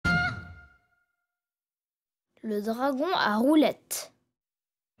Le dragon à roulettes.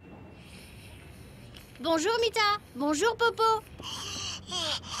 Bonjour Mita. Bonjour Popo.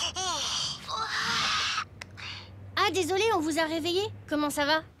 Ah désolé, on vous a réveillé. Comment ça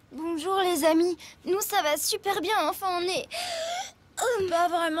va? Bonjour les amis. Nous ça va super bien, enfin on est... Pas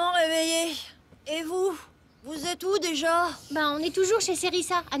vraiment réveillé. Et vous? Vous êtes où déjà? Bah on est toujours chez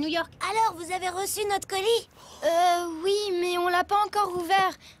Serissa, à New York. Alors, vous avez reçu notre colis? Oui, mais on l'a pas encore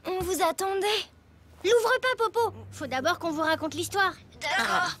ouvert. On vous attendait. L'ouvre pas Popo. Faut d'abord qu'on vous raconte l'histoire.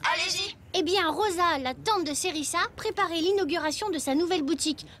 D'accord, allez-y. Eh bien, Rosa, la tante de Serissa, préparait l'inauguration de sa nouvelle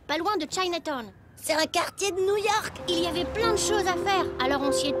boutique, pas loin de Chinatown. C'est un quartier de New York. Il y avait plein de choses à faire, alors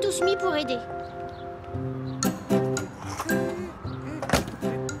on s'y est tous mis pour aider.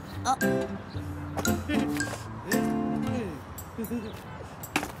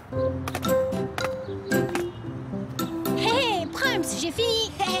 Hé, Prums, j'ai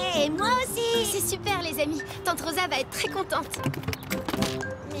fini. Hé, moi aussi. C'est super les amis. Tante Rosa va être très contente.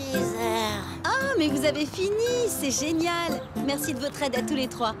 Misère. Ah, mais vous avez fini, c'est génial. Merci de votre aide à tous les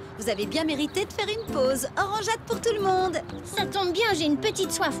trois. Vous avez bien mérité de faire une pause. Orangeade pour tout le monde. Ça tombe bien, j'ai une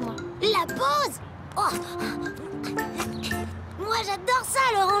petite soif, moi. La pause? Oh. Moi, j'adore ça,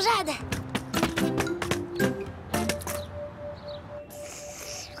 l'orangeade.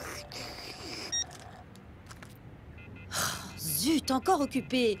 Zut, encore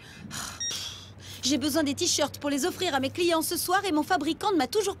occupé. J'ai besoin des t-shirts pour les offrir à mes clients ce soir et mon fabricant ne m'a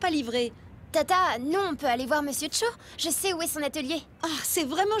toujours pas livré. Tata, non, on peut aller voir Monsieur Cho. Je sais où est son atelier. Ah, c'est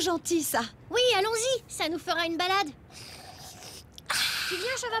vraiment gentil ça. Oui, allons-y, ça nous fera une balade. Tu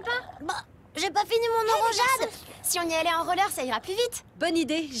viens, Chavapa? Bah, j'ai pas fini mon orangeade. Si on y allait en roller, ça ira plus vite. Bonne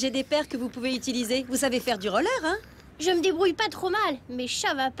idée, j'ai des paires que vous pouvez utiliser. Vous savez faire du roller, hein? Je me débrouille pas trop mal, mais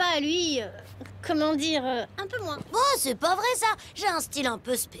Chavapa, lui, comment dire, un peu moins. Oh, c'est pas vrai ça. J'ai un style un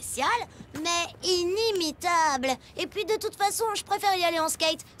peu spécial, mais inimitable. Et puis de toute façon, je préfère y aller en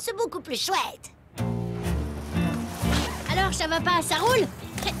skate. C'est beaucoup plus chouette. Alors, Chavapa, ça roule?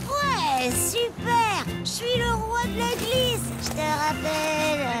 Ouais, super. Je suis le roi de la glisse, je te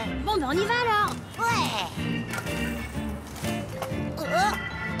rappelle. Bon, ben on y va alors. Ouais. Oh.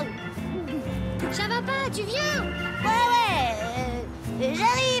 Chavapa, tu viens? Ouais,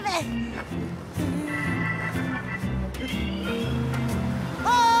 j'arrive.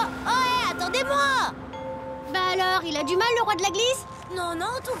 Oh, ouais, attendez-moi. Bah alors, il a du mal, le roi de la glisse? Non,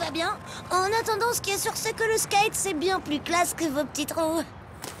 non, tout va bien. En attendant, ce qui est sûr, c'est que le skate, c'est bien plus classe que vos petits trous.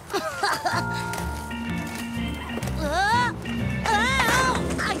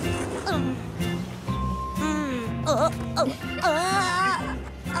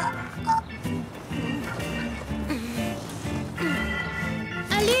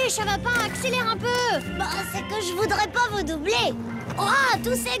 Allez, Chavapa, accélère un peu. Bah, c'est que je voudrais pas vous doubler. Oh,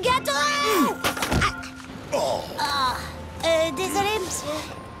 tous ces gâteaux. Désolé, monsieur.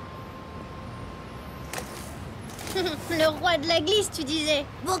 Le roi de la glisse, tu disais.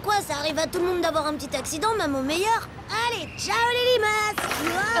 Pourquoi ça arrive à tout le monde d'avoir un petit accident, même au meilleur? Allez, ciao les limaces.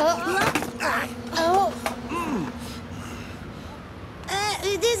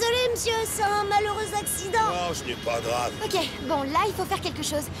 Désolé, monsieur, c'est un malheureux accident. Non, ce n'est pas grave. Ok, bon, là, il faut faire quelque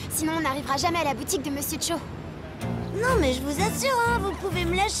chose. Sinon, on n'arrivera jamais à la boutique de Monsieur Cho. Non, mais je vous assure, hein, vous pouvez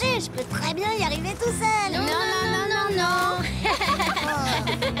me lâcher. Je peux très bien y arriver tout seul. Non, non, non, non, non.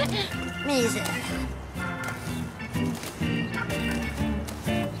 Misère.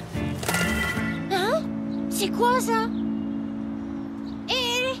 Hein? C'est quoi ça?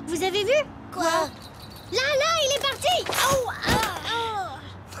 Hé, vous avez vu? Quoi? Là, il est parti.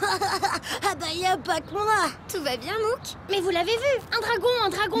 Ah bah y a pas que moi. Tout va bien, Mouk? Mais vous l'avez vu? Un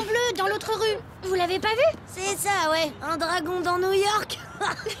dragon bleu dans l'autre rue. Vous l'avez pas vu? C'est ça, ouais. Un dragon dans New York.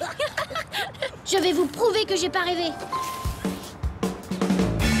 Je vais vous prouver que j'ai pas rêvé.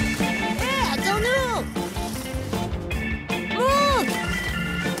 Hé, attends-nous. Mouk.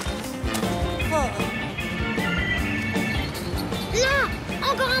 Là,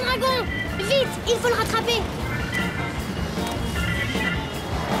 encore un dragon. Vite, il faut le rattraper.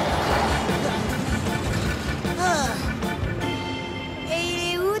 Et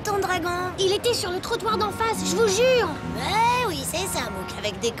il est où ton dragon? Il était sur le trottoir d'en face, je vous jure. Eh oui, c'est ça, Mouk,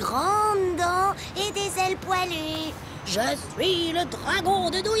 avec des grandes dents et des ailes poilues. Je suis le dragon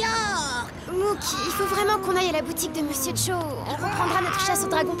de New York. Mouk, il faut vraiment qu'on aille à la boutique de Monsieur Cho. On reprendra notre chasse au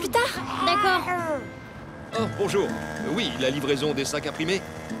dragon plus tard. D'accord. Oh, bonjour. Oui, la livraison des sacs imprimés.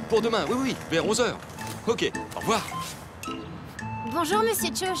 Pour demain, oui, vers 11h. Ok, au revoir. Bonjour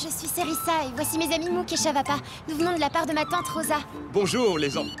Monsieur Cho, je suis Serissa et voici mes amis Mouk et Chavapa. Nous venons de la part de ma tante Rosa. Bonjour,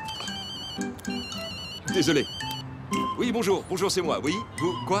 les enfants. Désolé. Oui, bonjour, c'est moi, oui.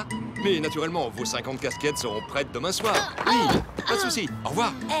 Vous, quoi? Mais naturellement, vos 50 casquettes seront prêtes demain soir. Oui, pas de souci. Au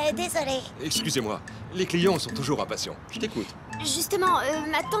revoir. Désolé. Excusez-moi, les clients sont toujours impatients. Je t'écoute. Justement,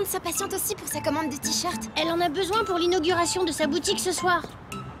 ma tante s'impatiente aussi pour sa commande de t-shirts. Elle en a besoin pour l'inauguration de sa boutique ce soir.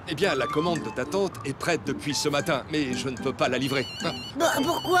 Eh bien, la commande de ta tante est prête depuis ce matin, mais je ne peux pas la livrer. Ah. Bah,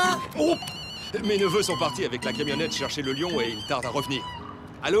 pourquoi? Oh! Mes neveux sont partis avec la camionnette chercher le lion et ils tardent à revenir.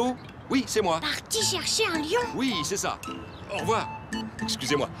 Allô? Oui, c'est moi. Parti chercher un lion? Oui, c'est ça. Au revoir.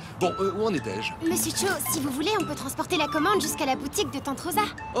 Excusez-moi. Bon, où en étais-je? Monsieur Cho, si vous voulez, on peut transporter la commande jusqu'à la boutique de tante Rosa.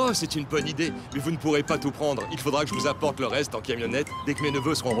 Oh, c'est une bonne idée, mais vous ne pourrez pas tout prendre. Il faudra que je vous apporte le reste en camionnette dès que mes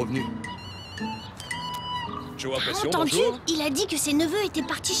neveux seront revenus. Joe, impression, Entendu? bonjour. Il a dit que ses neveux étaient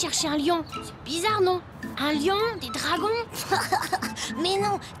partis chercher un lion. C'est bizarre, non? Un lion? Des dragons? Mais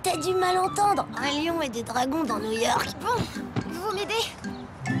non, t'as dû mal entendre. Un lion et des dragons dans New York. Bon, vous m'aidez?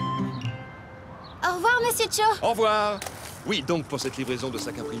 Au revoir, monsieur Cho. Au revoir. Oui, donc pour cette livraison de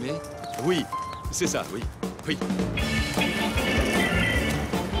sacs imprimés? Oui, c'est ça, oui. Oui.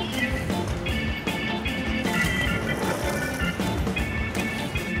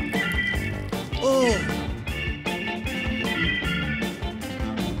 Oh!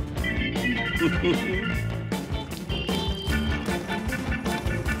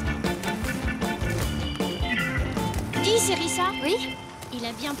 Dis, Serissa. Oui? Il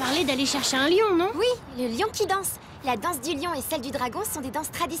a bien parlé d'aller chercher un lion, non? Oui, le lion qui danse. La danse du lion et celle du dragon sont des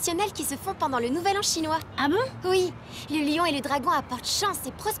danses traditionnelles qui se font pendant le Nouvel An chinois. Ah bon? Oui, le lion et le dragon apportent chance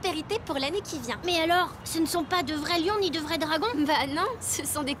et prospérité pour l'année qui vient. Mais alors, ce ne sont pas de vrais lions ni de vrais dragons? Bah non, ce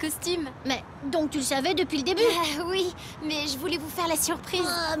sont des costumes. Mais donc tu le savais depuis le début? Oui, mais je voulais vous faire la surprise.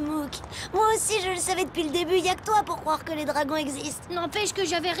 Ah, Mouk. Moi aussi, je le savais depuis le début. Y a que toi pour croire que les dragons existent. N'empêche que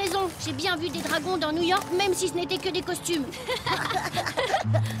j'avais raison. J'ai bien vu des dragons dans New York, même si ce n'était que des costumes.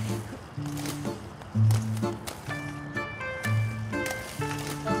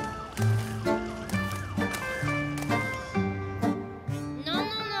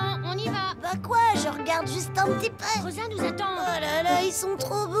 Bah quoi, je regarde juste un petit peu. Rosa nous attend. Oh là là, ils sont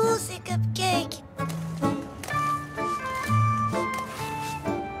trop beaux ces cupcakes.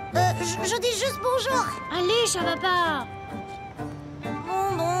 Je dis juste bonjour. Allez, Chavapa.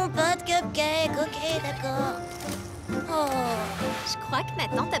 Bon, pas de cupcake, ok, d'accord. Oh. Je crois que ma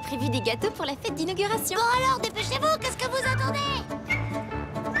tante a prévu des gâteaux pour la fête d'inauguration. Bon alors, dépêchez-vous, qu'est-ce que vous attendez?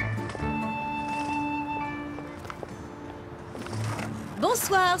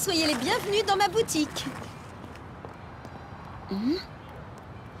 Bonsoir, soyez les bienvenus dans ma boutique.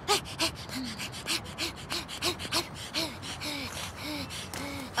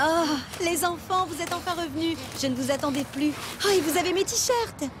 Oh, les enfants, vous êtes enfin revenus. Je ne vous attendais plus. Oh, et vous avez mes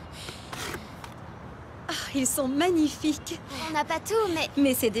t-shirts. Ah, ils sont magnifiques. On n'a pas tout, mais...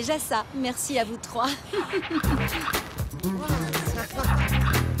 Mais c'est déjà ça. Merci à vous trois.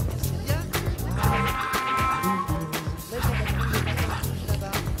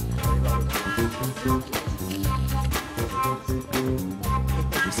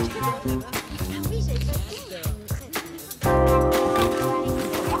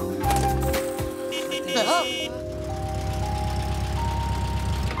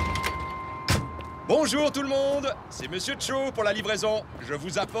 Bonjour tout le monde, c'est Monsieur Cho pour la livraison. Je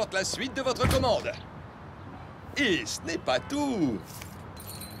vous apporte la suite de votre commande. Et ce n'est pas tout.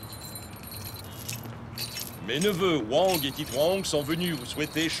 Mes neveux Wang et Titwang sont venus vous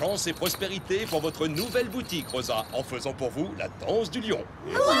souhaiter chance et prospérité pour votre nouvelle boutique, Rosa, en faisant pour vous la danse du lion.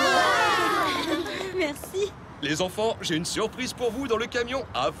 Merci. Les enfants, j'ai une surprise pour vous dans le camion.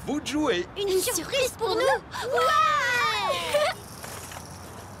 À vous de jouer. Une surprise pour nous?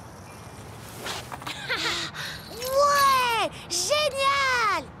 Ouais,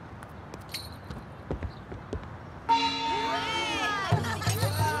 génial!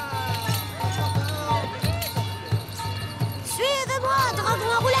 Suivez-moi,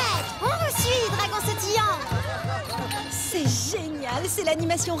 dragon à roulettes! On vous suit, dragon sautillant. C'est génial. C'est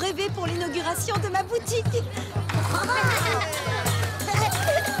l'animation rêvée pour l'inauguration de ma boutique.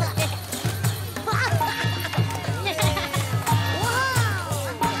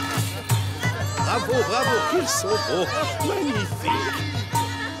 Bravo, bravo, qu'ils sont beaux, magnifiques.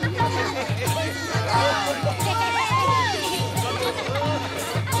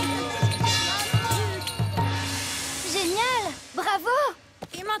 Génial. Bravo.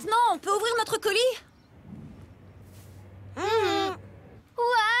 Et maintenant, on peut ouvrir notre colis? Waouh,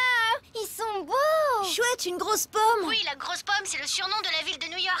 ils sont beaux. Chouette, une grosse pomme. Oui, la grosse pomme, c'est le surnom de la ville de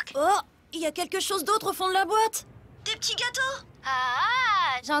New York. Oh, il y a quelque chose d'autre au fond de la boîte. Des petits gâteaux.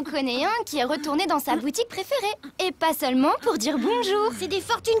 Ah, j'en connais un qui est retourné dans sa boutique préférée. Et pas seulement pour dire bonjour. C'est des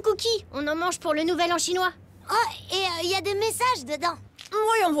fortunes cookies. On en mange pour le Nouvel An chinois. Oh, et il y a des messages dedans.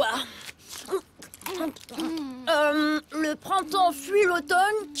 Voyons voir. Le printemps fuit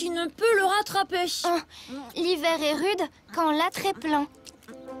l'automne qui ne peut le rattraper. L'hiver est rude quand l'âtre est plein.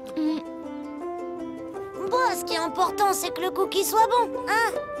 Bon, ce qui est important, c'est que le cookie soit bon,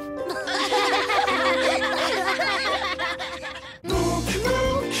 hein?